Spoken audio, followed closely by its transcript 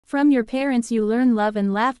From your parents you learn love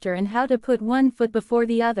and laughter and how to put one foot before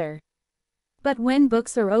the other. But when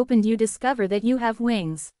books are opened you discover that you have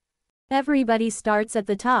wings. Everybody starts at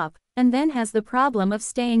the top, and then has the problem of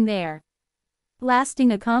staying there.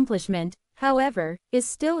 Lasting accomplishment, however, is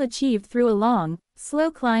still achieved through a long,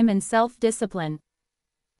 slow climb and self-discipline.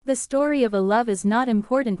 The story of a love is not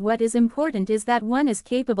important. What is important is that one is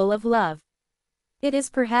capable of love. It is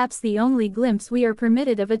perhaps the only glimpse we are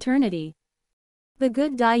permitted of eternity. The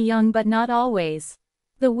good die young but not always.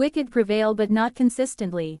 The wicked prevail but not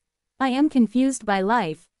consistently. I am confused by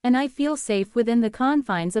life, and I feel safe within the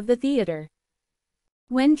confines of the theater.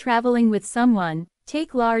 When traveling with someone,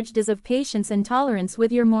 take large doses of patience and tolerance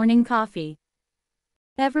with your morning coffee.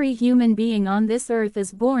 Every human being on this earth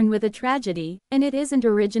is born with a tragedy, and it isn't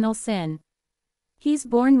original sin. He's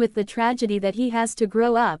born with the tragedy that he has to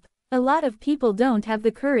grow up. A lot of people don't have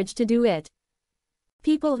the courage to do it.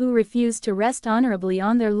 People who refuse to rest honorably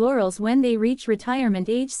on their laurels when they reach retirement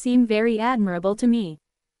age seem very admirable to me.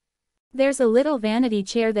 There's a little vanity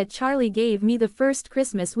chair that Charlie gave me the first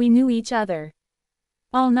Christmas we knew each other.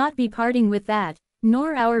 I'll not be parting with that,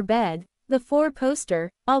 nor our bed, the 4-poster,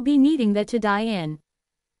 I'll be needing that to die in.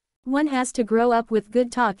 One has to grow up with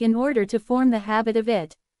good talk in order to form the habit of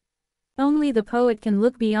it. Only the poet can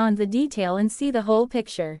look beyond the detail and see the whole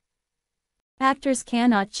picture. Actors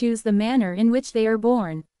cannot choose the manner in which they are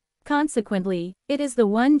born. Consequently, it is the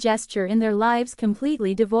one gesture in their lives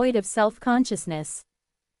completely devoid of self-consciousness.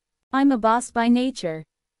 I'm a boss by nature.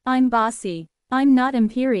 I'm bossy. I'm not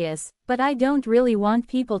imperious, but I don't really want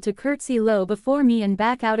people to curtsy low before me and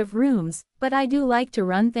back out of rooms, but I do like to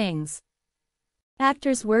run things.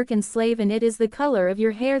 Actors work and slave, and it is the color of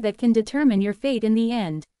your hair that can determine your fate in the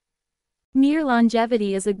end. Mere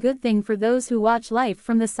longevity is a good thing for those who watch life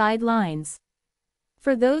from the sidelines.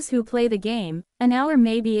 For those who play the game, an hour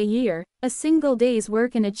may be a year, a single day's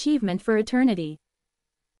work an achievement for eternity.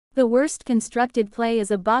 The worst constructed play is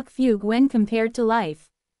a Bach fugue when compared to life.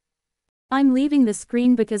 I'm leaving the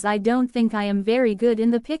screen because I don't think I am very good in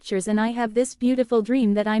the pictures, and I have this beautiful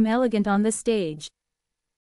dream that I'm elegant on the stage.